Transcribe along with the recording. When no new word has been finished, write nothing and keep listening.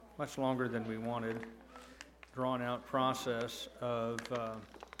much longer than we wanted, drawn-out process of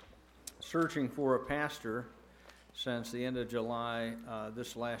searching for a pastor since the end of July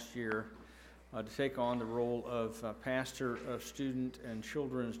this last year to take on the role of pastor of student and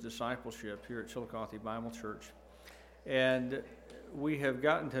children's discipleship here at Chillicothe Bible Church. And we have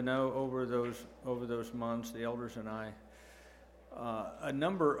gotten to know over those months, the elders and I, a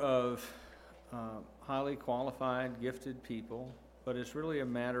number of highly qualified, gifted people, but it's really a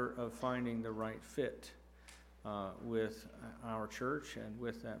matter of finding the right fit with our church and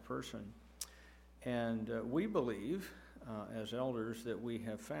with that person. And we believe, as elders, that we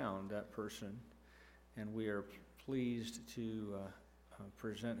have found that person, and we are pleased to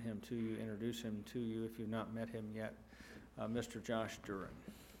present him to you, introduce him to you if you've not met him yet, Mr. Josh Duran.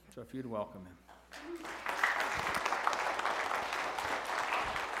 So if you'd welcome him.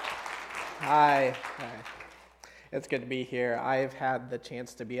 Hi. It's good to be here. I've had the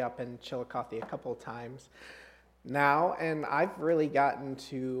chance to be up in Chillicothe a couple of times now, and I've really gotten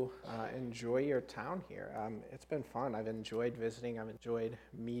to enjoy your town here. It's been fun. I've enjoyed visiting. I've enjoyed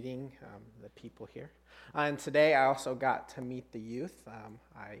meeting the people here. And today I also got to meet the youth.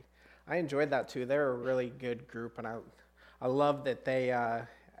 I enjoyed that too. They're a really good group, and I love that they,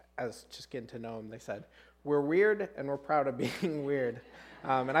 as just getting to know them, they said, we're weird and we're proud of being weird.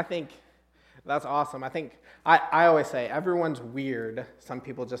 And I think that's awesome. I think, I always say, everyone's weird. Some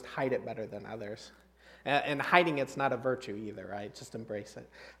people just hide it better than others. And hiding it's not a virtue either, right? Just embrace it.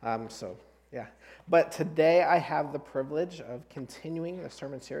 Yeah. But today I have the privilege of continuing the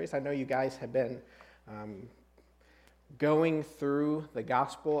sermon series. I know you guys have been going through the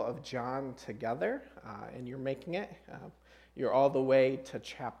Gospel of John together, and you're making it. You're all the way to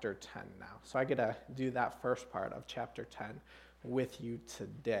chapter 10 now. So I get to do that first part of chapter 10 with you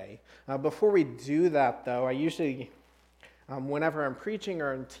today. Before we do that, though, I usually, whenever I'm preaching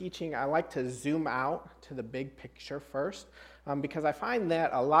or I'm teaching, I like to zoom out to the big picture first, because I find that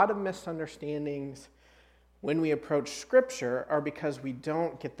a lot of misunderstandings when we approach Scripture are because we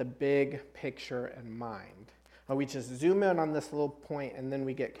don't get the big picture in mind. We just zoom in on this little point and then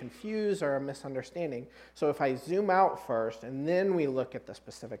we get confused or a misunderstanding. So if I zoom out first and then we look at the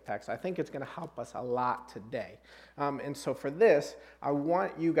specific text, I think it's going to help us a lot today. And so for this, I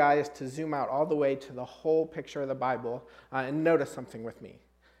want you guys to zoom out all the way to the whole picture of the Bible and notice something with me.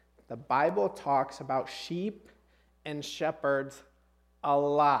 The Bible talks about sheep and shepherds a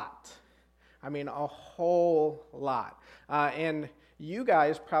lot. I mean, a whole lot. And you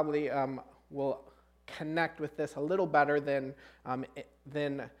guys probably will connect with this a little better than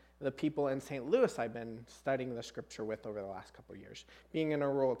the people in St. Louis I've been studying the Scripture with over the last couple of years, being in a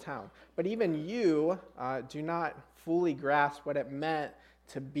rural town. But even you do not fully grasp what it meant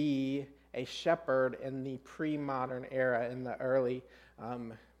to be a shepherd in the pre-modern era in the early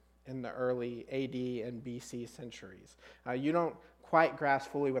AD and BC centuries. You don't quite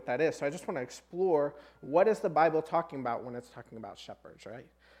grasp fully what that is. So I just want to explore what is the Bible talking about when it's talking about shepherds, right?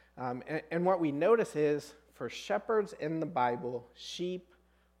 And what we notice is, for shepherds in the Bible, sheep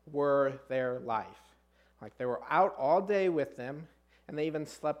were their life. Like, they were out all day with them, and they even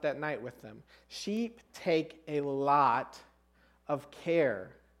slept at night with them. Sheep take a lot of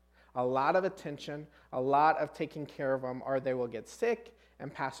care, a lot of attention, a lot of taking care of them, or they will get sick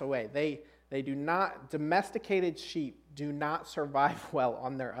and pass away. They do not, domesticated sheep do not survive well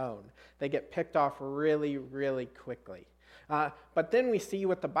on their own. They get picked off really, really quickly. But then we see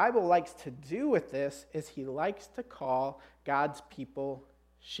what the Bible likes to do with this is he likes to call God's people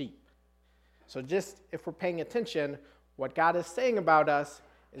sheep. So just if we're paying attention, what God is saying about us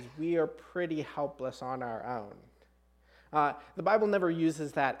is we are pretty helpless on our own. The Bible never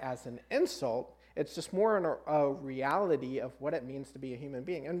uses that as an insult. It's just more a reality of what it means to be a human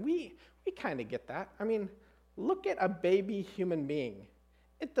being. And we kind of get that. I mean, look at a baby human being.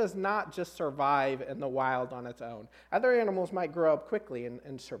 It does not just survive in the wild on its own. Other animals might grow up quickly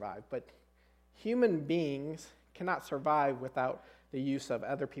and survive, but human beings cannot survive without the use of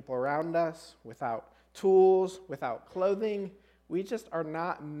other people around us, without tools, without clothing. We just are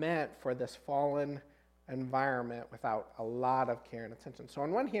not meant for this fallen environment without a lot of care and attention. So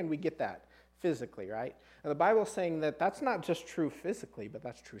on one hand, we get that physically, right? And the Bible is saying that that's not just true physically, but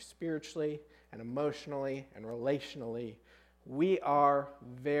that's true spiritually and emotionally and relationally. We are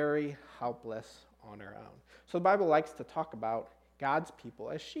very helpless on our own. So the Bible likes to talk about God's people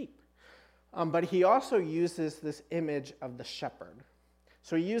as sheep. But he also uses this image of the shepherd.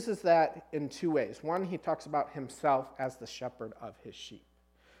 So he uses that in two ways. One, he talks about himself as the shepherd of his sheep.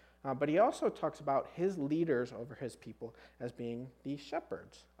 But he also talks about his leaders over his people as being the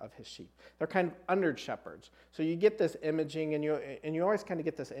shepherds of his sheep. They're kind of under shepherds. So you get this imaging, and you always kind of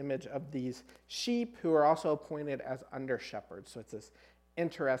get this image of these sheep who are also appointed as under shepherds. So it's this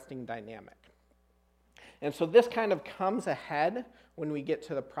interesting dynamic. And so this kind of comes ahead when we get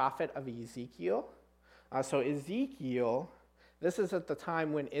to the prophet of Ezekiel. So Ezekiel, this is at the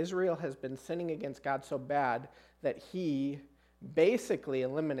time when Israel has been sinning against God so bad that he basically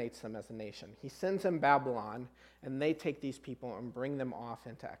eliminates them as a nation. He sends them Babylon, and they take these people and bring them off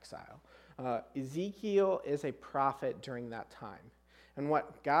into exile. Ezekiel is a prophet during that time. And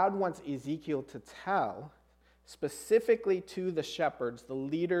what God wants Ezekiel to tell, specifically to the shepherds, the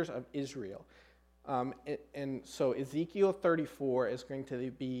leaders of Israel, and so Ezekiel 34 is going to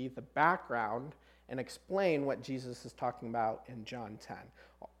be the background and explain what Jesus is talking about in John 10.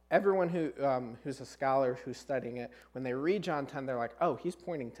 Everyone who's a scholar who's studying it, when they read John 10, they're like, oh, he's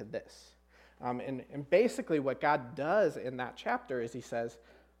pointing to this. And basically what God does in that chapter is he says,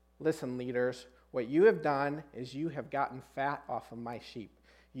 listen, leaders, what you have done is you have gotten fat off of my sheep.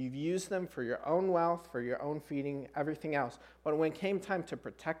 You've used them for your own wealth, for your own feeding, everything else. But when it came time to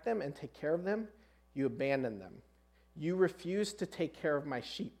protect them and take care of them, you abandoned them. You refused to take care of my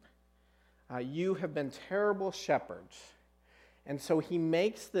sheep. You have been terrible shepherds. And so he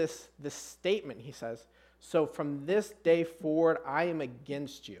makes this statement. He says, so from this day forward, I am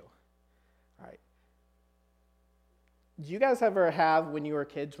against you. All right. Do you guys ever have, when you were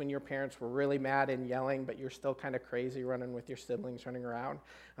kids, when your parents were really mad and yelling, but you're still kind of crazy running with your siblings running around,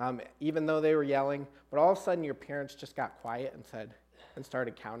 even though they were yelling, but all of a sudden your parents just got quiet and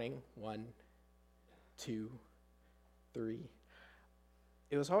started counting 1, 2, 3.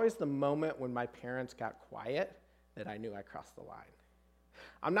 It was always the moment when my parents got quiet that I knew I crossed the line.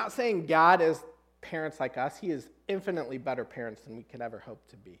 I'm not saying God is parents like us. He is infinitely better parents than we could ever hope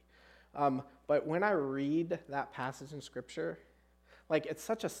to be. But when I read that passage in Scripture, like it's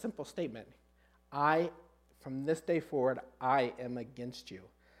such a simple statement. From this day forward, I am against you.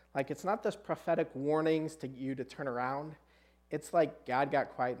 Like it's not this prophetic warnings to you to turn around. It's like God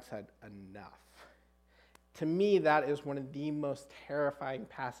got quiet and said, enough. To me, that is one of the most terrifying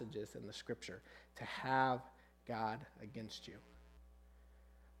passages in the Scripture, to have God against you.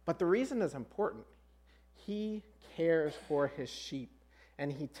 But the reason is important. He cares for his sheep,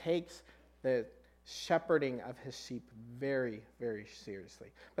 and he takes the shepherding of his sheep very, very seriously.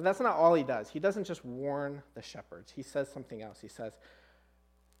 But that's not all he does. He doesn't just warn the shepherds. He says something else. He says,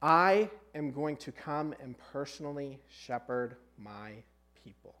 I am going to come and personally shepherd my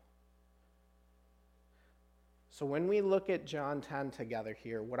people. So when we look at John 10 together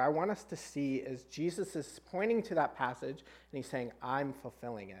here, what I want us to see is Jesus is pointing to that passage, and he's saying, I'm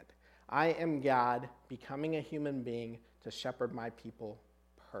fulfilling it. I am God becoming a human being to shepherd my people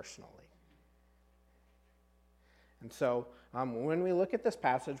personally. And so when we look at this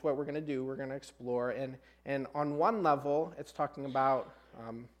passage, what we're going to do, we're going to explore, and on one level, it's talking about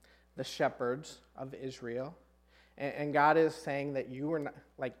the shepherds of Israel. And God is saying that you are not,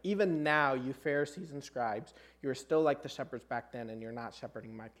 like even now, you Pharisees and scribes, you are still like the shepherds back then, and you're not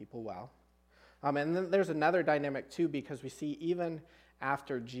shepherding my people well. And then there's another dynamic too, because we see even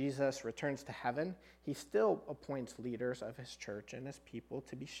after Jesus returns to heaven, he still appoints leaders of his church and his people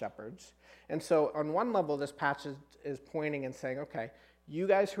to be shepherds. And so on one level, this passage is pointing and saying, okay, you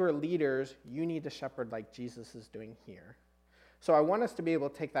guys who are leaders, you need to shepherd like Jesus is doing here. So I want us to be able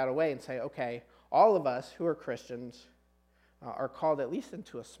to take that away and say, okay, all of us who are Christians are called, at least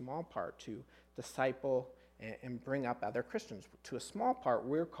into a small part, to disciple and bring up other Christians. To a small part,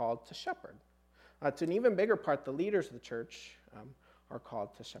 we're called to shepherd. To an even bigger part, the leaders of the church are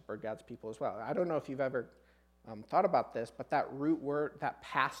called to shepherd God's people as well. I don't know if you've ever thought about this, but that root word,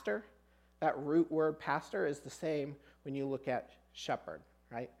 that root word pastor is the same when you look at shepherd,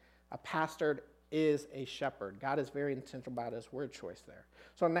 right? A pastor is a shepherd. God is very intentional about his word choice there.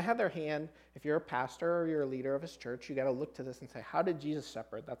 So on the other hand, if you're a pastor or you're a leader of his church, you got to look to this and say, how did Jesus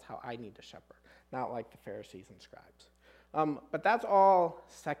shepherd? That's how I need to shepherd, not like the Pharisees and scribes. But that's all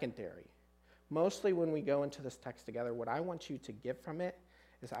secondary. Mostly when we go into this text together, what I want you to get from it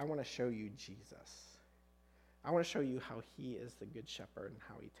is I want to show you Jesus. I want to show you how he is the good shepherd and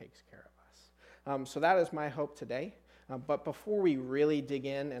how he takes care of us. So that is my hope today. But before we really dig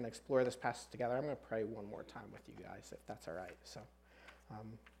in and explore this passage together, I'm going to pray one more time with you guys, if that's all right. So,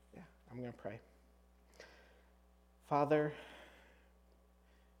 I'm going to pray. Father,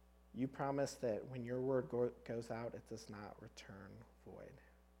 you promise that when your word goes out, it does not return void.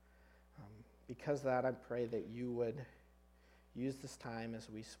 Because of that, I pray that you would use this time as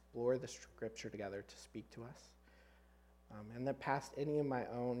we explore the scripture together to speak to us. and that past any of my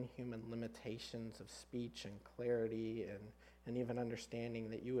own human limitations of speech and clarity and even understanding,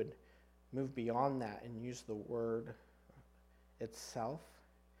 that you would move beyond that and use the word itself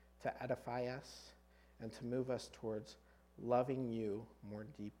to edify us and to move us towards loving you more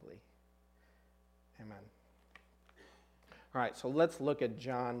deeply. Amen. All right, so let's look at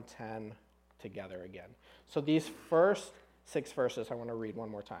John 10 together again. So these first 6 verses I want to read one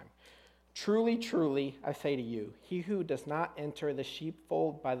more time. Truly, truly, I say to you, he who does not enter the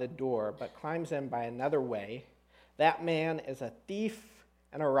sheepfold by the door, but climbs in by another way, that man is a thief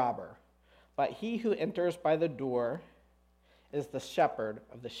and a robber. But he who enters by the door is the shepherd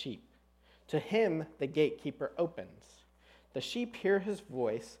of the sheep. To him the gatekeeper opens. The sheep hear his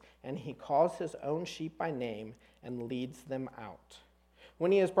voice, and he calls his own sheep by name and leads them out.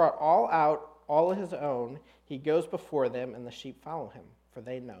 When he has brought all his own, he goes before them, and the sheep follow him, for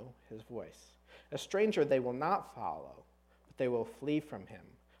they know his voice. A stranger they will not follow, but they will flee from him,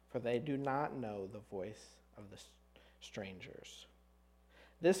 for they do not know the voice of the strangers.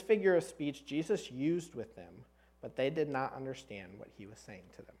 This figure of speech Jesus used with them, but they did not understand what he was saying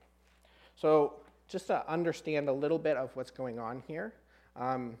to them. So just to understand a little bit of what's going on here,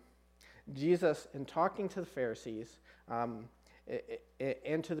 Jesus, in talking to the Pharisees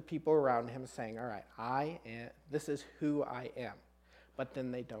and to the people around him, saying, all right, this is who I am. But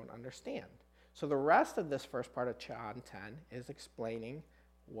then they don't understand. So the rest of this first part of John 10 is explaining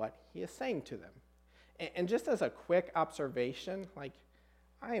what he is saying to them. And just as a quick observation,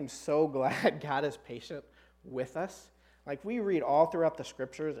 I am so glad God is patient with us. We read all throughout the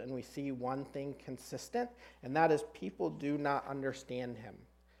scriptures and we see one thing consistent, and that is people do not understand him.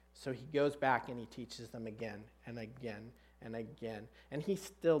 So he goes back and he teaches them again and again and again, and he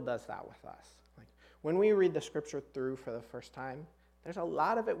still does that with us. When we read the scripture through for the first time, there's a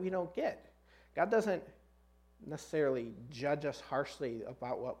lot of it we don't get. God doesn't necessarily judge us harshly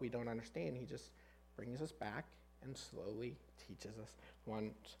about what we don't understand. He just brings us back and slowly teaches us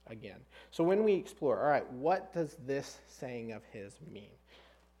once again. So when we explore, all right, what does this saying of his mean?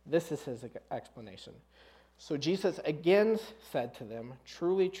 This is his explanation. So Jesus again said to them,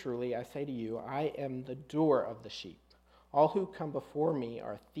 truly, truly, I say to you, I am the door of the sheep. All who come before me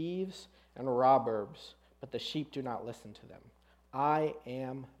are thieves and robbers, but the sheep do not listen to them. I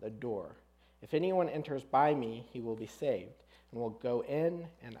am the door. If anyone enters by me, he will be saved, and will go in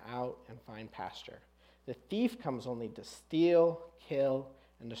and out and find pasture. The thief comes only to steal, kill,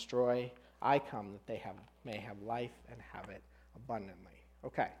 and destroy. I come that they may have life and have it abundantly.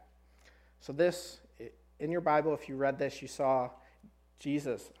 Okay, so this, in your Bible, if you read this, you saw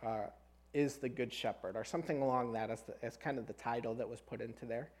Jesus is the good shepherd, or something along that as kind of the title that was put into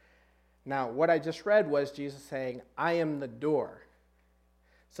there. Now, what I just read was Jesus saying, I am the door.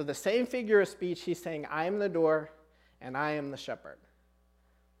 So the same figure of speech, he's saying, I am the door, and I am the shepherd.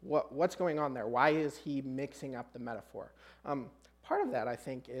 What's going on there? Why is he mixing up the metaphor? Part of that, I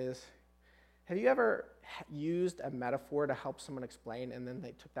think, is, have you ever used a metaphor to help someone explain, and then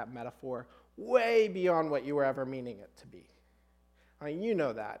they took that metaphor way beyond what you were ever meaning it to be? You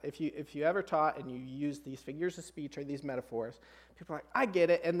know that. If you ever taught and you use these figures of speech or these metaphors, people are like, I get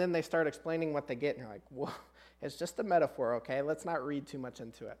it, and then they start explaining what they get, and you're like, well, it's just a metaphor, okay? Let's not read too much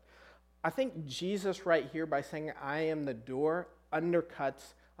into it. I think Jesus right here, by saying, I am the door,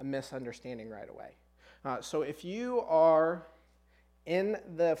 undercuts a misunderstanding right away. So if you are in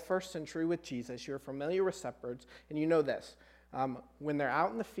the first century with Jesus, you're familiar with shepherds, and you know this. When they're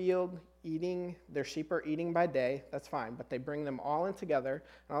out in the field eating, their sheep are eating by day, that's fine, but they bring them all in together,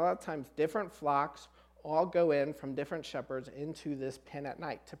 and a lot of times different flocks all go in from different shepherds into this pen at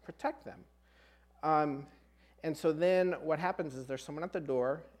night to protect them. And so then what happens is there's someone at the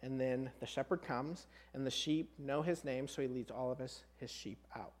door, and then the shepherd comes, and the sheep know his name, so he leads all of his sheep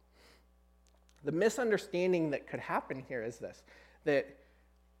out. The misunderstanding that could happen here is this, that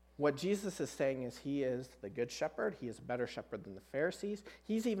what Jesus is saying is he is the good shepherd. He is a better shepherd than the Pharisees.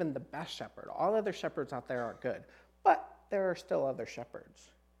 He's even the best shepherd. All other shepherds out there aren't good, but there are still other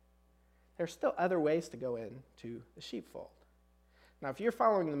shepherds. There's still other ways to go into the sheepfold. Now, if you're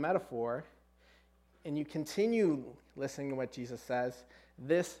following the metaphor, and you continue listening to what Jesus says,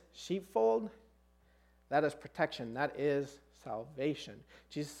 this sheepfold, that is protection, that is salvation.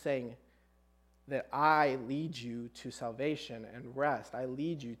 Jesus is saying that I lead you to salvation and rest. I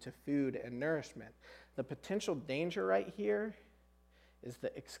lead you to food and nourishment. The potential danger right here is the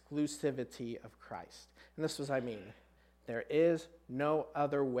exclusivity of Christ. And this is what I mean. There is no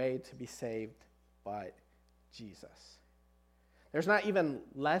other way to be saved but Jesus. There's not even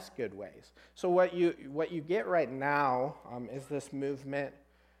less good ways. So what you get right now is this movement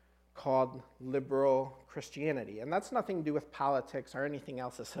called liberal Christianity. And that's nothing to do with politics or anything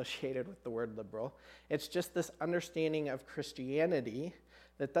else associated with the word liberal. It's just this understanding of Christianity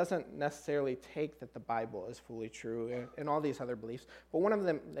that doesn't necessarily take that the Bible is fully true and all these other beliefs. But one of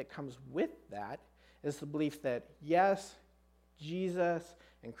them that comes with that is the belief that, yes, Jesus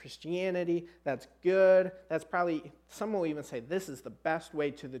and Christianity, that's good. That's probably, some will even say this is the best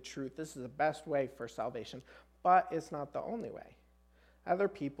way to the truth. This is the best way for salvation. But it's not the only way. Other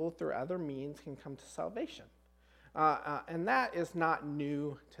people, through other means, can come to salvation. And that is not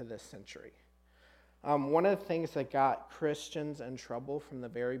new to this century. One of the things that got Christians in trouble from the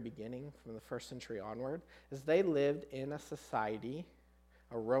very beginning, from the first century onward, is they lived in a society,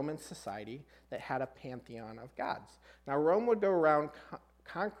 a Roman society, that had a pantheon of gods. Now, Rome would go around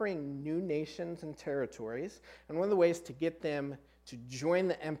conquering new nations and territories, and one of the ways to get them to join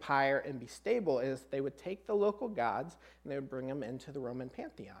the empire and be stable is they would take the local gods and they would bring them into the Roman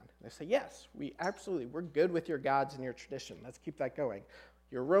pantheon. They say, yes, we're good with your gods and your tradition. Let's keep that going.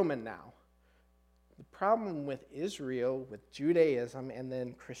 You're Roman now. The problem with Israel, with Judaism, and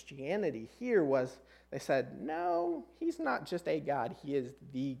then Christianity here was they said, no, he's not just a god, he is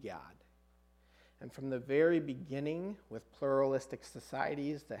the God. And from the very beginning, with pluralistic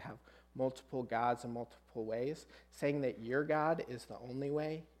societies that have multiple gods in multiple ways, saying that your God is the only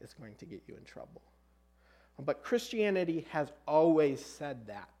way is going to get you in trouble. But Christianity has always said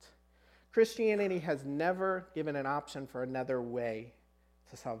that. Christianity has never given an option for another way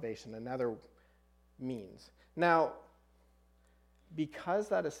to salvation, another means. Now, because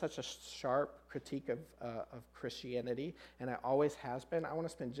that is such a sharp critique of Christianity, and it always has been, I want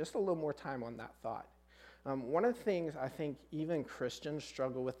to spend just a little more time on that thought. One of the things I think even Christians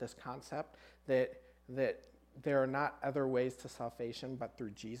struggle with this concept that there are not other ways to salvation but through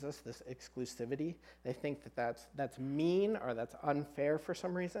Jesus, this exclusivity. They think that that's mean or that's unfair for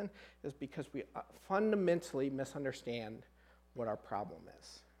some reason, is because we fundamentally misunderstand what our problem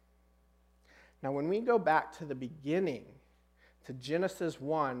is. Now, when we go back to the beginning, to Genesis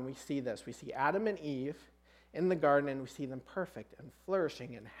 1, we see this. We see Adam and Eve in the garden, and we see them perfect and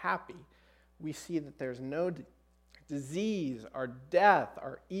flourishing and happy. We see that there's no disease or death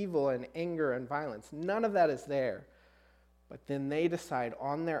or evil and anger and violence. None of that is there. But then they decide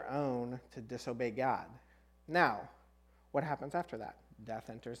on their own to disobey God. Now, what happens after that? Death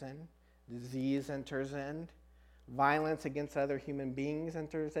enters in. Disease enters in. Violence against other human beings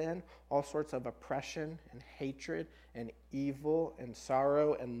enters in. All sorts of oppression and hatred and evil and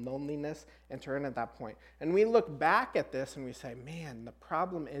sorrow and loneliness enter in at that point. And we look back at this and we say, man, the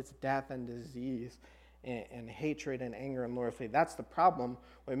problem is death and disease and hatred and anger and loyalty. That's the problem.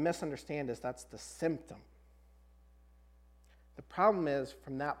 What we misunderstand is that's the symptom. The problem is,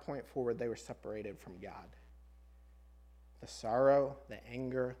 from that point forward, they were separated from God. The sorrow, the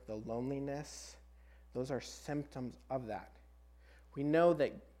anger, the loneliness, those are symptoms of that. We know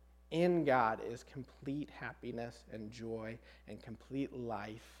that in God is complete happiness and joy and complete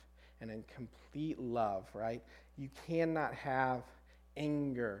life and in complete love, right? You cannot have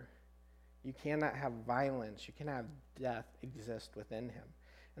anger. You cannot have violence. You cannot have death exist within him.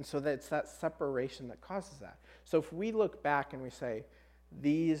 And so it's that separation that causes that. So if we look back and we say,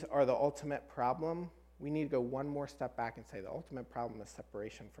 these are the ultimate problem, we need to go one more step back and say the ultimate problem is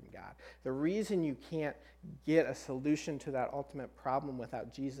separation from God. The reason you can't get a solution to that ultimate problem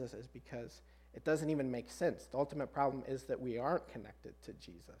without Jesus is because it doesn't even make sense. The ultimate problem is that we aren't connected to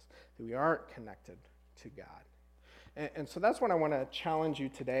Jesus, that we aren't connected to God. And so that's what I want to challenge you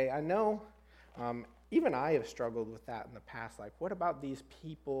today. I know even I have struggled with that in the past. Like, what about these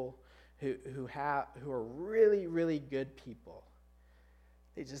people who are really, really good people?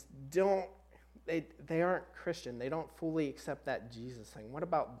 They just don't. They aren't Christian. They don't fully accept that Jesus thing. What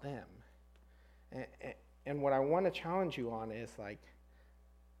about them? And what I want to challenge you on is like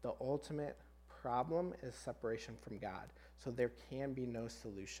the ultimate problem is separation from God. So there can be no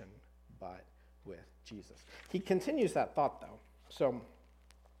solution but with Jesus. He continues that thought though. So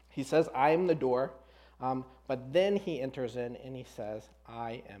he says, I am the door. But then he enters in and he says,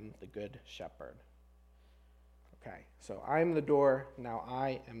 I am the good shepherd. Okay, so I am the door, now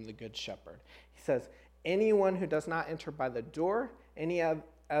I am the good shepherd. He says, anyone who does not enter by the door, any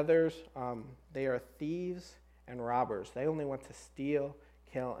others, they are thieves and robbers. They only want to steal,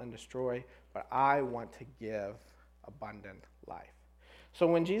 kill, and destroy, but I want to give abundant life. So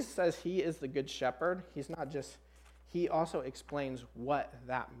when Jesus says he is the good shepherd, he also explains what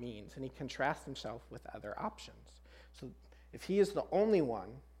that means, and he contrasts himself with other options. So if he is the only one,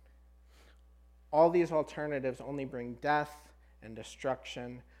 all these alternatives only bring death and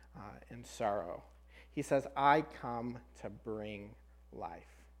destruction and sorrow. He says, I come to bring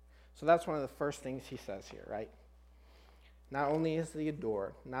life. So that's one of the first things he says here, right? Not only is he a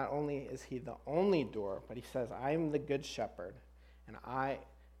door, not only is he the only door, but he says, I am the good shepherd, and I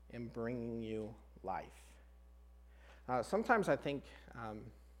am bringing you life. Sometimes I think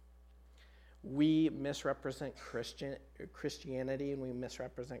we misrepresent Christianity and we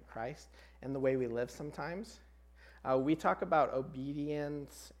misrepresent Christ in the way we live sometimes. We talk about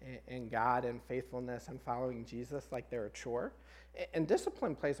obedience and God and faithfulness and following Jesus like they're a chore. And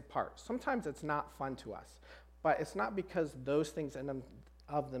discipline plays a part. Sometimes it's not fun to us. But it's not because those things in them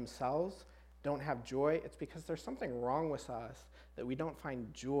of themselves don't have joy. It's because there's something wrong with us that we don't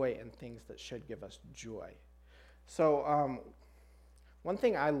find joy in things that should give us joy. So one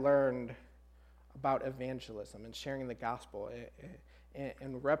thing I learned about evangelism and sharing the gospel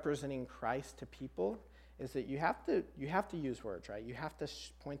and representing Christ to people is that you have to use words, right? You have to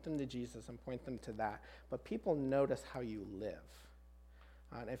point them to Jesus and point them to that. But people notice how you live.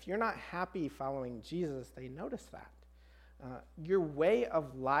 And if you're not happy following Jesus, they notice that. Your way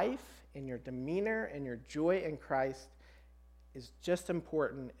of life and your demeanor and your joy in Christ is just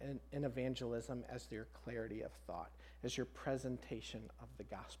important in evangelism as your clarity of thought, as your presentation of the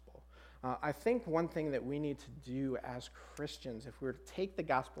gospel. I think one thing that we need to do as Christians, if we're to take the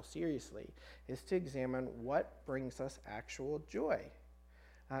gospel seriously, is to examine what brings us actual joy.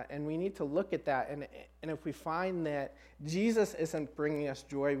 And we need to look at that, and if we find that Jesus isn't bringing us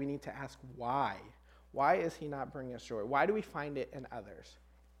joy, we need to ask why. Why is he not bringing us joy? Why do we find it in others?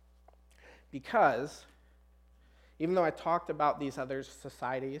 Because even though I talked about these other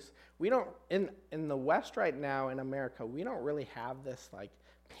societies, we don't, in the West right now in America, we don't really have this like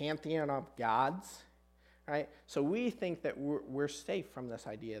pantheon of gods, right? So we think that we're safe from this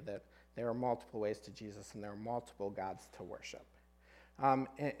idea that there are multiple ways to Jesus and there are multiple gods to worship.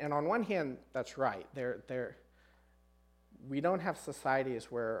 And on one hand, that's right. We don't have societies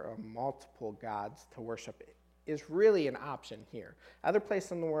where multiple gods to worship is really an option here. Other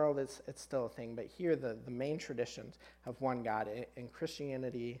places in the world, it's still a thing, but here the main traditions have one God. In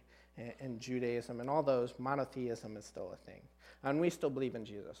Christianity and Judaism and all those, monotheism is still a thing. And we still believe in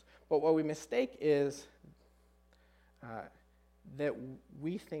Jesus. But what we mistake is that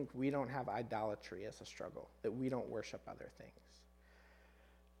we think we don't have idolatry as a struggle, that we don't worship other things.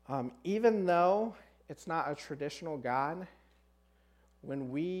 Even though it's not a traditional God, when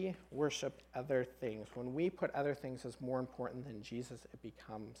we worship other things, when we put other things as more important than Jesus, it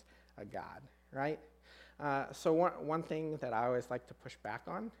becomes a God, right? So one thing that I always like to push back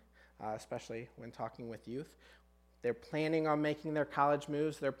on, especially when talking with youth, they're planning on making their college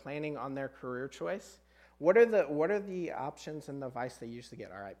moves, they're planning on their career choice. What are the options and the advice they usually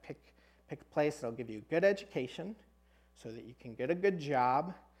get? All right, pick a place that'll give you a good education so that you can get a good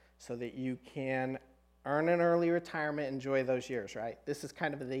job, so that you can earn an early retirement, enjoy those years, right? This is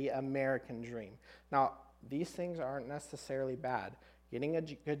kind of the American dream. Now, these things aren't necessarily bad. Getting a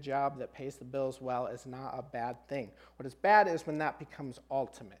good job that pays the bills well is not a bad thing. What is bad is when that becomes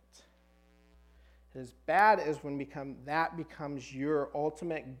ultimate. It is bad is when that becomes your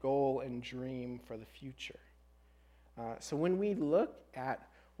ultimate goal and dream for the future. So when we look at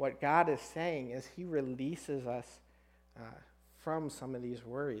what God is saying is he releases us from some of these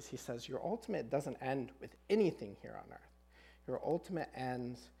worries. He says, your ultimate doesn't end with anything here on earth. Your ultimate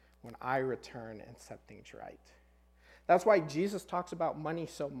ends when I return and set things right. That's why Jesus talks about money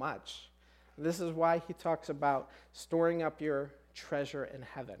so much. This is why he talks about storing up your treasure in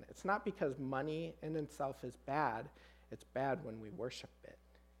heaven. It's not because money in itself is bad. It's bad when we worship it.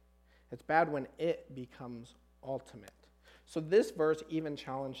 It's bad when it becomes ultimate. So this verse even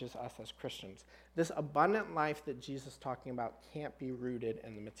challenges us as Christians. This abundant life that Jesus is talking about can't be rooted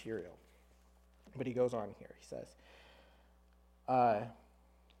in the material. But he goes on here. He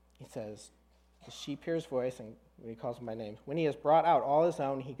says, the sheep hear his voice, and he calls him by name. When he has brought out all his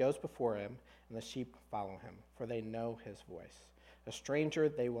own, he goes before him, and the sheep follow him, for they know his voice. A stranger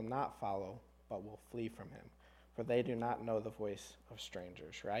they will not follow, but will flee from him, for they do not know the voice of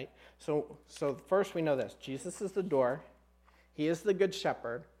strangers, right? So first we know this. Jesus is the door. He is the good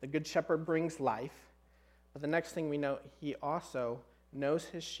shepherd. The good shepherd brings life. But the next thing we know, he also knows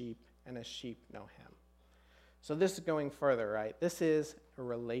his sheep, and his sheep know him. So this is going further, right? This is a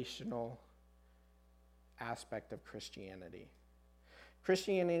relational aspect of Christianity.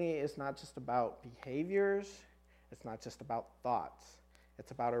 Christianity is not just about behaviors. It's not just about thoughts.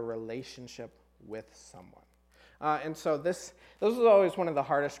 It's about a relationship with someone. And so this was always one of the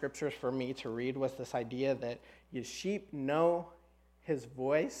hardest scriptures for me to read, was this idea that your sheep know his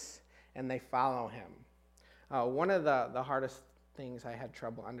voice and they follow him. One of the hardest things I had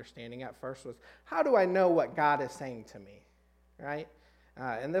trouble understanding at first was, how do I know what God is saying to me, right?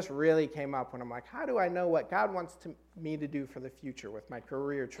 And this really came up when I'm like, how do I know what God wants me to do for the future with my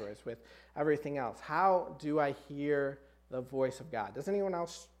career choice, with everything else? How do I hear the voice of God? Does anyone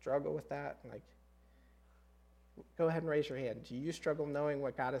else struggle with that? Like, go ahead and raise your hand. Do you struggle knowing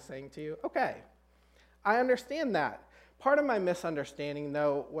what God is saying to you? Okay, I understand that. Part of my misunderstanding,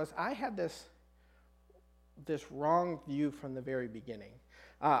 though, was I had this wrong view from the very beginning.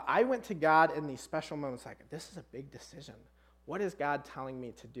 I went to God in these special moments like, this is a big decision. What is God telling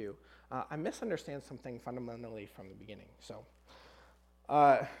me to do? I misunderstand something fundamentally from the beginning. So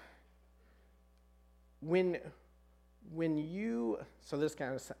so this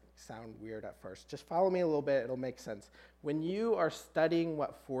kind of sound weird at first. Just follow me a little bit. It'll make sense. When you are studying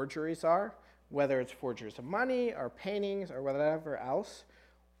what forgeries are, whether it's forgeries of money or paintings or whatever else,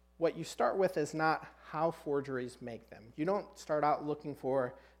 what you start with is not how forgeries make them. You don't start out looking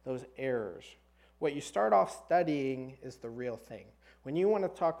for those errors. What you start off studying is the real thing. When you want to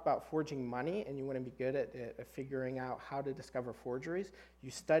talk about forging money and you want to be good at figuring out how to discover forgeries,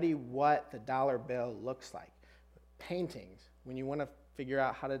 you study what the dollar bill looks like. Paintings, when you want to figure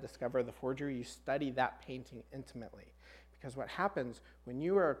out how to discover the forgery, you study that painting intimately. Because what happens when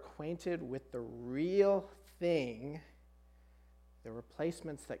you are acquainted with the real thing, the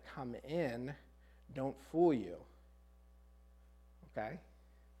replacements that come in don't fool you. Okay?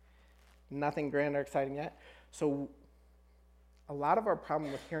 Nothing grand or exciting yet. So a lot of our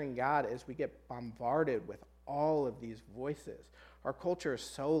problem with hearing God is we get bombarded with all of these voices. Our culture is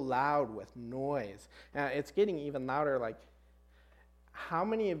so loud with noise. It's getting even louder. Like, how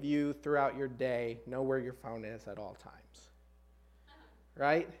many of you throughout your day know where your phone is at all times?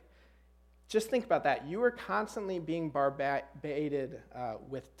 Right? Just think about that. You are constantly being bombarded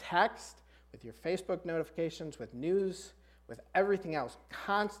with text, with your Facebook notifications, with news, with everything else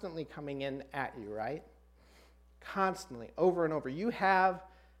constantly coming in at you, right? Constantly, over and over. You have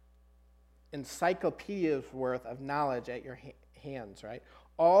encyclopedias worth of knowledge at your hands, right?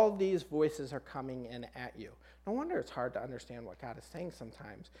 All these voices are coming in at you. No wonder it's hard to understand what God is saying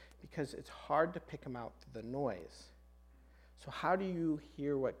sometimes, because it's hard to pick him out through the noise. So how do you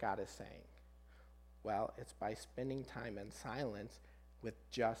hear what God is saying? Well, it's by spending time in silence with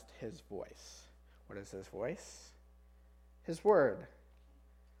just his voice. What is his voice? His word,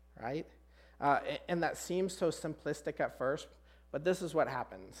 right? And that seems so simplistic at first, but this is what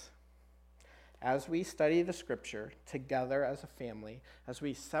happens. As we study the scripture together as a family, as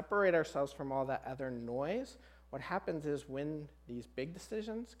we separate ourselves from all that other noise, what happens is when these big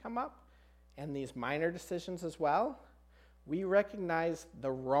decisions come up, and these minor decisions as well, we recognize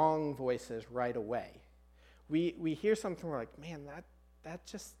the wrong voices right away. We hear something, we're like, man, that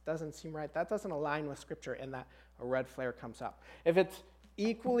just doesn't seem right. That doesn't align with Scripture, and that a red flare comes up. If it's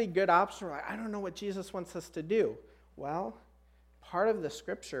equally good option, we're like, I don't know what Jesus wants us to do. Well, part of the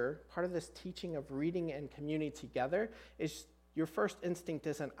Scripture, part of this teaching of reading and community together is your first instinct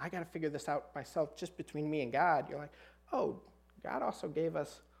isn't, I got to figure this out myself just between me and God. You're like, oh, God also gave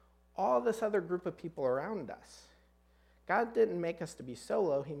us all this other group of people around us. God didn't make us to be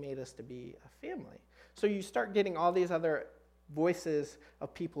solo. He made us to be a family. So you start getting all these other voices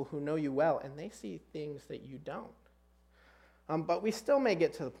of people who know you well, and they see things that you don't. But we still may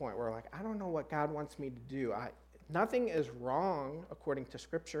get to the point where we're like, I don't know what God wants me to do. Nothing is wrong according to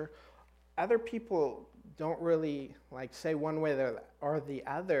Scripture. Other people don't really say one way or the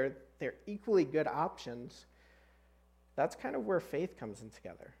other. They're equally good options. That's kind of where faith comes in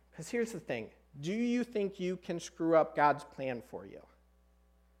together. Because here's the thing. Do you think you can screw up God's plan for you?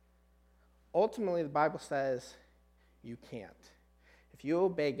 Ultimately, the Bible says you can't. If you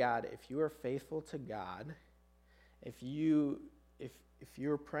obey God, if you are faithful to God, if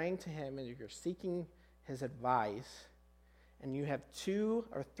you're praying to him and you're seeking his advice, and you have 2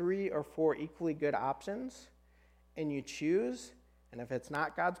 or 3 or 4 equally good options, and you choose, and if it's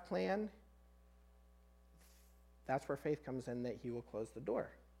not God's plan, that's where faith comes in, that he will close the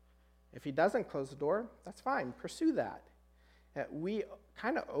door. If he doesn't close the door, that's fine. Pursue that. We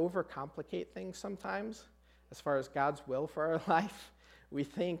kind of overcomplicate things sometimes as far as God's will for our life. We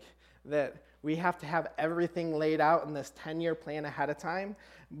think that we have to have everything laid out in this 10-year plan ahead of time.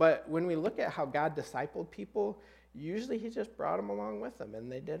 But when we look at how God discipled people, usually he just brought them along with him,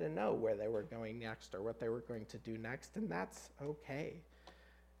 and they didn't know where they were going next or what they were going to do next, and that's okay.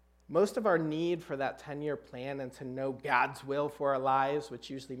 Most of our need for that 10-year plan and to know God's will for our lives, which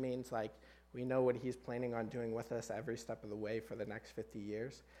usually means we know what he's planning on doing with us every step of the way for the next 50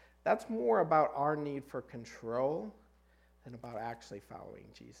 years, that's more about our need for control than about actually following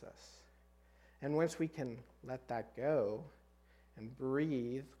Jesus. And once we can let that go and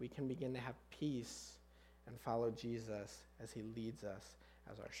breathe, we can begin to have peace and follow Jesus as he leads us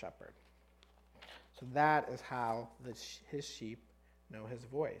as our shepherd. So that is how his sheep know his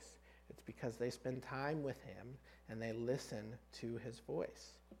voice. It's because they spend time with him and they listen to his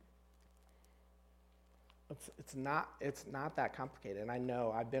voice. It's not that complicated. And I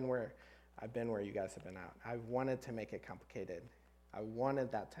know I've been where you guys have been out. I wanted to make it complicated. I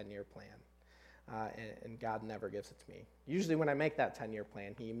wanted that 10-year plan. And God never gives it to me. Usually when I make that 10-year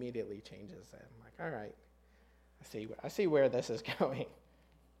plan, he immediately changes it. I'm like, all right, I see where this is going.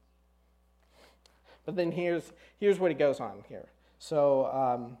 But then here's what he goes on here.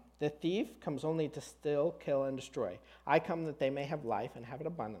 So the thief comes only to steal, kill, and destroy. I come that they may have life and have it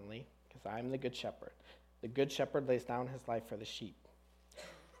abundantly, because I am the good shepherd. The good shepherd lays down his life for the sheep.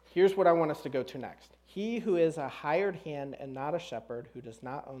 Here's what I want us to go to next. He who is a hired hand and not a shepherd, who does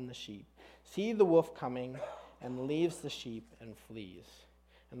not own the sheep, sees the wolf coming and leaves the sheep and flees.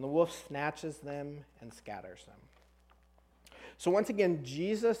 And the wolf snatches them and scatters them. So once again,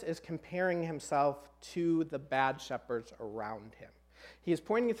 Jesus is comparing himself to the bad shepherds around him. He is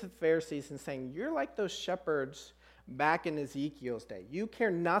pointing to the Pharisees and saying, you're like those shepherds back in Ezekiel's day. You care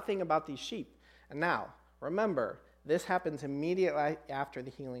nothing about these sheep. And now, remember, this happens immediately after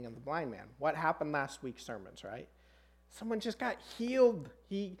the healing of the blind man. What happened last week's sermons, right? Someone just got healed.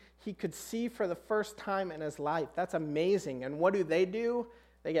 He could see for the first time in his life. That's amazing. And what do?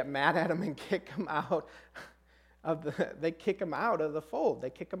 They get mad at him and kick him out of the fold. They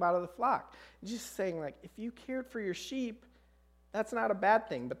kick him out of the flock. Just saying, like, if you cared for your sheep, that's not a bad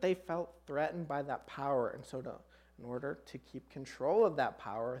thing. But they felt threatened by that power. And so in order to keep control of that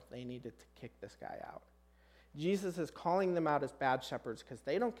power, they needed to kick this guy out. Jesus is calling them out as bad shepherds because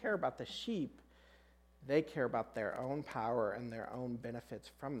they don't care about the sheep. They care about their own power and their own benefits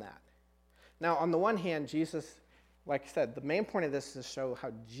from that. Now, on the one hand, Jesus, like I said, the main point of this is to show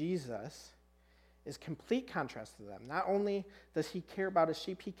how Jesus is complete contrast to them. Not only does he care about his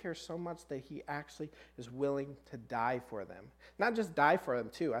sheep, he cares so much that he actually is willing to die for them. Not just die for them,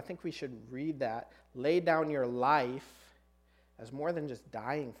 too. I think we should read that. Lay down your life as more than just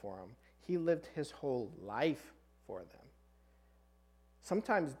dying for them. He lived his whole life for them.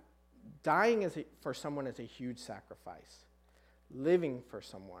 Sometimes dying for someone is a huge sacrifice. Living for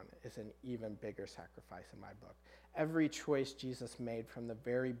someone is an even bigger sacrifice in my book. Every choice Jesus made from the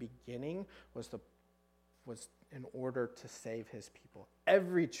very beginning was in order to save his people.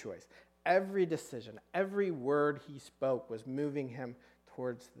 Every choice, every decision, every word he spoke was moving him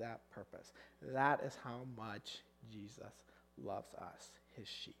towards that purpose. That is how much Jesus loves us, his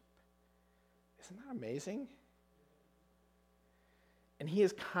sheep. Isn't that amazing? And he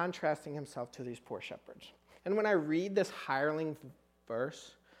is contrasting himself to these poor shepherds. And when I read this hireling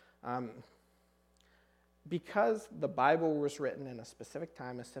verse, because the Bible was written in a specific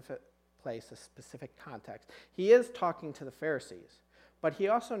time, a specific place, a specific context, he is talking to the Pharisees. But he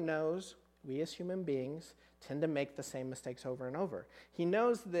also knows we as human beings tend to make the same mistakes over and over. He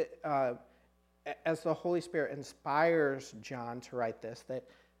knows that as the Holy Spirit inspires John to write this, that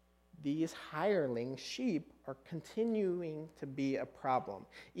these hireling sheep are continuing to be a problem,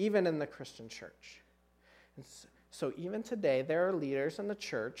 even in the Christian church. And so even today, there are leaders in the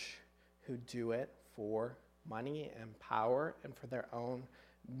church who do it for money and power and for their own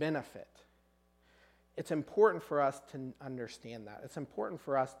benefit. It's important for us to understand that. It's important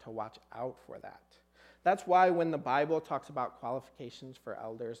for us to watch out for that. That's why when the Bible talks about qualifications for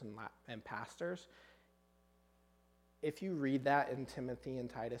elders and pastors, if you read that in Timothy and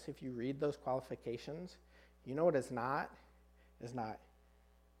Titus, if you read those qualifications, you know what it's not? It's not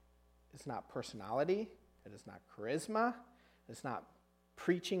personality. It is not charisma. It's not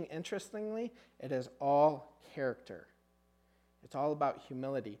preaching interestingly. It is all character. It's all about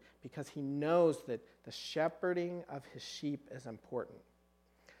humility because he knows that the shepherding of his sheep is important.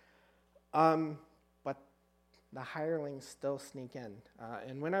 But the hirelings still sneak in.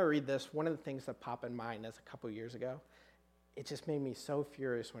 And when I read this, one of the things that pop in mind is a couple years ago. It just made me so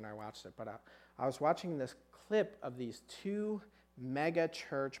furious when I watched it. But I was watching this clip of these two mega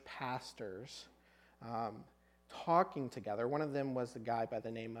church pastors talking together. One of them was a guy by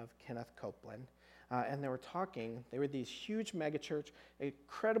the name of Kenneth Copeland. And they were talking. They were these huge mega church,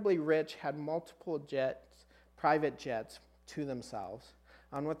 incredibly rich, had multiple jets, private jets to themselves.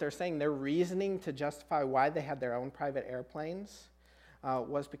 On what they're saying, their reasoning to justify why they had their own private airplanes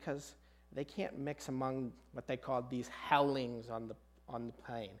was because they can't mix among what they called these hellings on the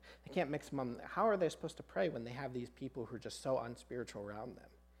plane. They can't mix among. How are they supposed to pray when they have these people who are just so unspiritual around them?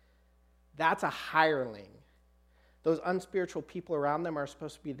 That's a hireling. Those unspiritual people around them are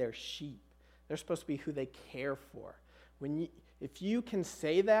supposed to be their sheep. They're supposed to be who they care for. If you can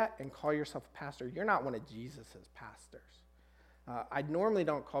say that and call yourself a pastor, you're not one of Jesus' pastors. I normally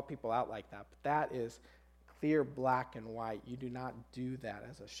don't call people out like that, but that is clear black and white. You do not do that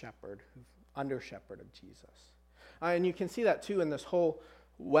as a shepherd, under shepherd of Jesus. And you can see that too in this whole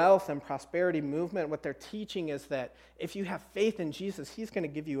wealth and prosperity movement. What they're teaching is that if you have faith in Jesus, he's going to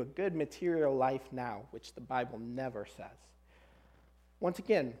give you a good material life now, which the Bible never says. Once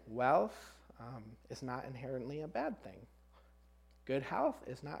again, wealth is not inherently a bad thing. Good health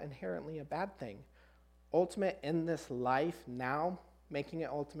is not inherently a bad thing. Ultimate in this life now, making it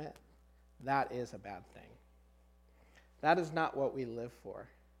ultimate, that is a bad thing. That is not what we live for.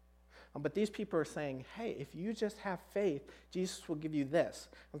 But these people are saying, hey, if you just have faith, Jesus will give you this.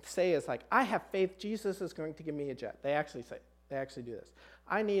 What they say is like, I have faith, Jesus is going to give me a jet. They actually do this.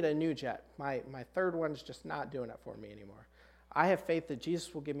 I need a new jet. My third one's just not doing it for me anymore. I have faith that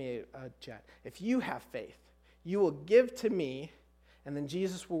Jesus will give me a jet. If you have faith, you will give to me, and then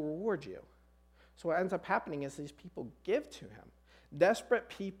Jesus will reward you. So what ends up happening is these people give to him. Desperate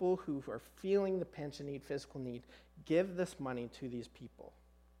people who are feeling the pinch and need physical need give this money to these people.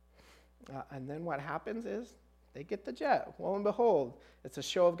 And then what happens is they get the jet. Lo and behold, it's a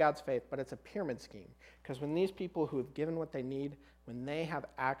show of God's faith, but it's a pyramid scheme. Because when these people who have given what they need, when they have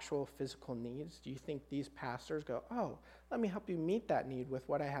actual physical needs, do you think these pastors go, oh, let me help you meet that need with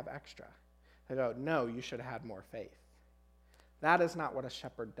what I have extra? They go, no, you should have had more faith. That is not what a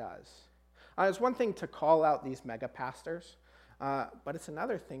shepherd does. It's one thing to call out these mega pastors, but it's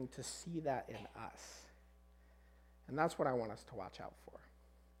another thing to see that in us. And that's what I want us to watch out for.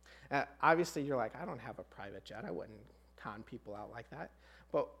 Obviously, you're like, I don't have a private jet. I wouldn't con people out like that.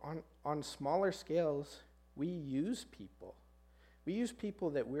 But on smaller scales, we use people. We use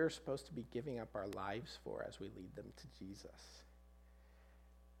people that we're supposed to be giving up our lives for as we lead them to Jesus.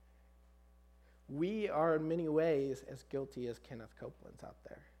 We are in many ways as guilty as Kenneth Copeland's out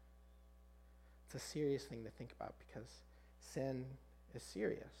there. It's a serious thing to think about because sin is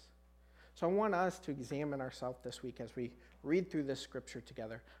serious. So I want us to examine ourselves this week as we read through this scripture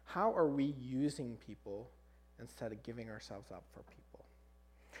together. How are we using people instead of giving ourselves up for people?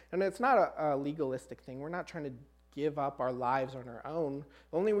 And it's not a legalistic thing. We're not trying to give up our lives on our own.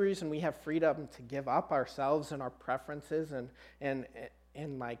 The only reason we have freedom to give up ourselves and our preferences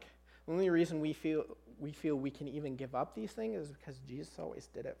and like the only reason we feel we can even give up these things is because Jesus always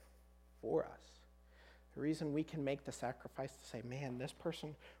did it for us. The reason we can make the sacrifice to say, man, this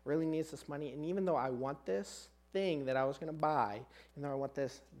person really needs this money, and even though I want this thing that I was going to buy, even though I want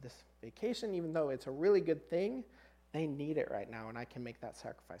this vacation, even though it's a really good thing, they need it right now, and I can make that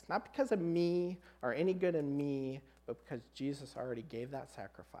sacrifice. Not because of me or any good in me, but because Jesus already gave that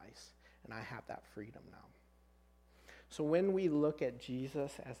sacrifice, and I have that freedom now. So when we look at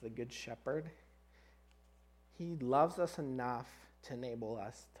Jesus as the Good Shepherd, he loves us enough to enable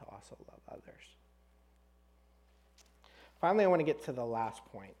us to also love others. Finally, I want to get to the last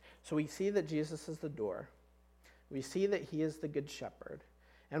point. So we see that Jesus is the door. We see that he is the Good Shepherd.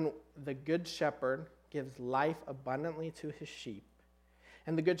 And the Good Shepherd gives life abundantly to his sheep.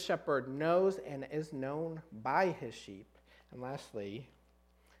 And the Good Shepherd knows and is known by his sheep. And lastly,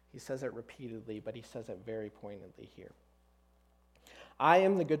 he says it repeatedly, but he says it very pointedly here. I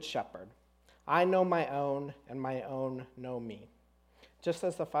am the Good Shepherd. I know my own, and my own know me. Just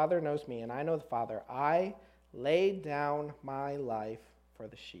as the Father knows me, and I know the Father, I laid down my life for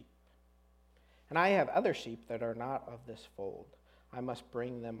the sheep. And I have other sheep that are not of this fold. I must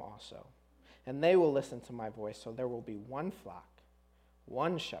bring them also. And they will listen to my voice, so there will be one flock,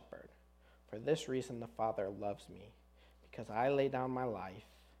 one shepherd. For this reason the Father loves me, because I lay down my life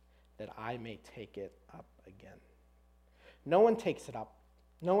that I may take it up again. No one takes it up.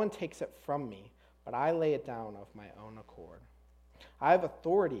 No one takes it from me, but I lay it down of my own accord. I have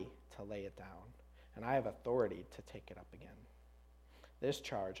authority to lay it down, and I have authority to take it up again. This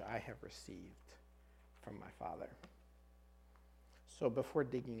charge I have received from my Father. So before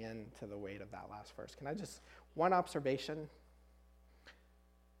digging into the weight of that last verse, can I just, one observation?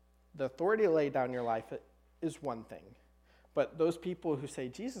 The authority to lay down your life is one thing, but those people who say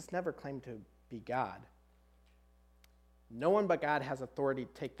Jesus never claimed to be God, no one but God has authority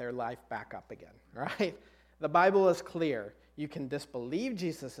to take their life back up again, right? The Bible is clear. You can disbelieve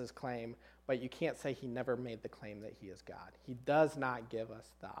Jesus' claim, but you can't say he never made the claim that he is God. He does not give us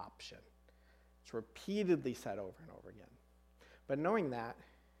the option. It's repeatedly said over and over again. But knowing that,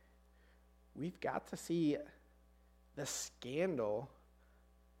 we've got to see the scandal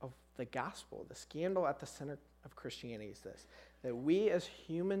of the gospel. The scandal at the center of Christianity is this, that we as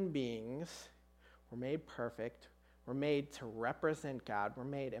human beings were made perfect, we're made to represent God, we're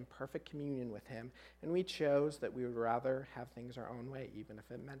made in perfect communion with him, and we chose that we would rather have things our own way, even if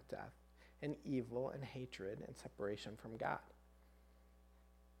it meant death and evil and hatred and separation from God.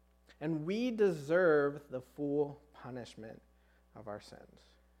 And we deserve the full punishment of our sins.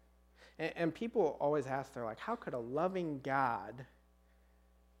 And people always ask, they're like, how could a loving God,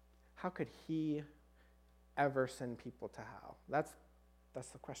 how could he ever send people to hell? That's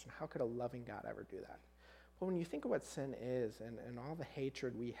the question. How could a loving God ever do that? But when you think of what sin is and all the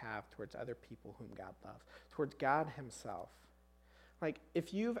hatred we have towards other people whom God loves, towards God himself, like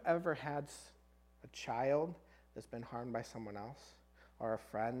if you've ever had a child that's been harmed by someone else, or a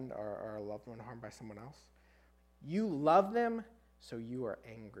friend or a loved one harmed by someone else, you love them, so you are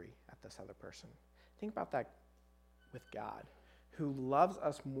angry at this other person. Think about that with God, who loves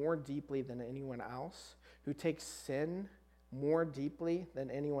us more deeply than anyone else, who takes sin more deeply than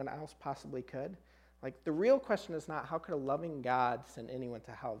anyone else possibly could. Like, the real question is not, how could a loving God send anyone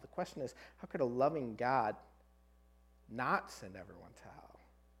to hell? The question is, how could a loving God not send everyone to hell?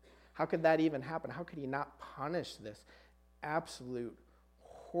 How could that even happen? How could he not punish this absolute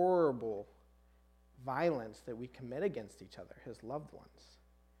horrible violence that we commit against each other, his loved ones?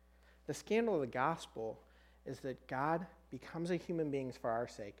 The scandal of the gospel is that God becomes a human being for our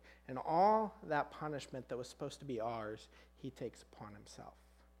sake, and all that punishment that was supposed to be ours, he takes upon himself.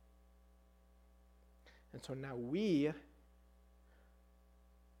 And so now we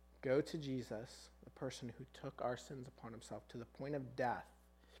go to Jesus, the person who took our sins upon himself to the point of death,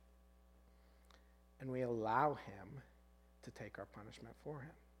 and we allow him to take our punishment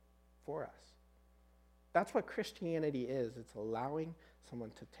for us. That's what Christianity is. It's allowing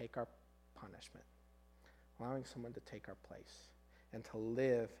someone to take our punishment, allowing someone to take our place, and to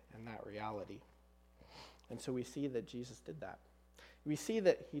live in that reality. And so we see that Jesus did that. We see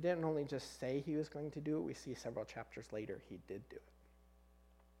that he didn't only just say he was going to do it, we see several chapters later he did do it.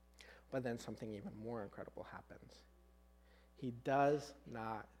 But then something even more incredible happens. He does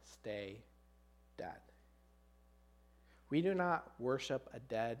not stay dead. We do not worship a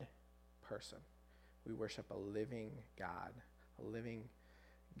dead person. We worship a living God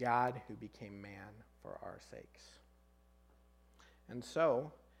who became man for our sakes. And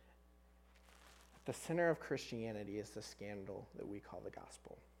so, at the center of Christianity is the scandal that we call the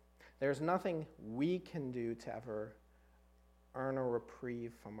gospel. There's nothing we can do to ever earn a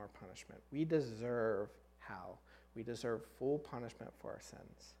reprieve from our punishment. We deserve hell. We deserve full punishment for our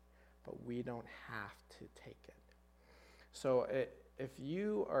sins, but we don't have to take it. So if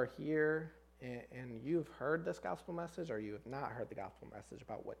you are here and you've heard this gospel message, or you have not heard the gospel message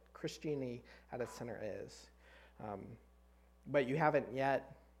about what Christianity at its center is, but you haven't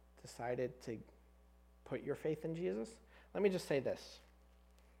yet decided to put your faith in Jesus, let me just say this.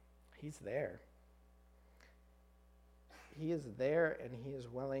 He's there. He is there, and he is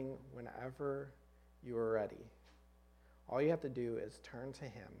willing whenever you are ready. All you have to do is turn to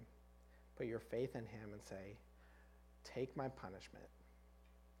him, put your faith in him, and say, take my punishment.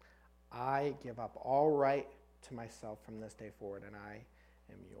 I give up all right to myself from this day forward, and I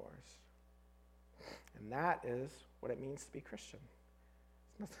am yours. And that is what it means to be Christian.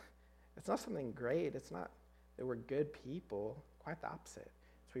 It's not something great. It's not that we're good people. Quite the opposite.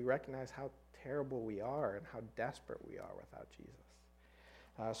 It's we recognize how terrible we are and how desperate we are without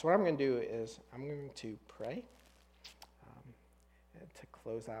Jesus. So what I'm going to do is I'm going to pray to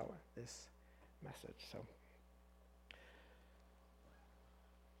close out this message. So,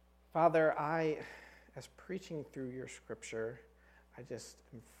 Father, as preaching through your scripture, I just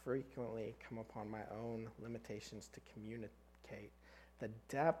frequently come upon my own limitations to communicate the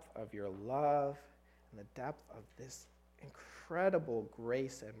depth of your love and the depth of this incredible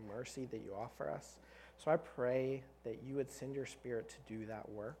grace and mercy that you offer us. So I pray that you would send your Spirit to do that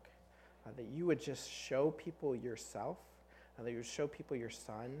work, that you would just show people yourself, that you would show people your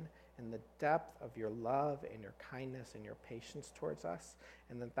Son, and the depth of your love and your kindness and your patience towards us,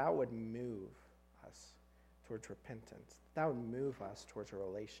 and that would move us towards repentance. That would move us towards a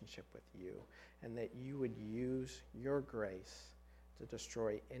relationship with you, and that you would use your grace to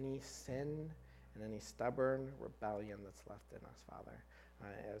destroy any sin and any stubborn rebellion that's left in us, Father,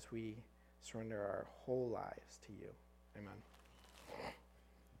 as we surrender our whole lives to you. Amen.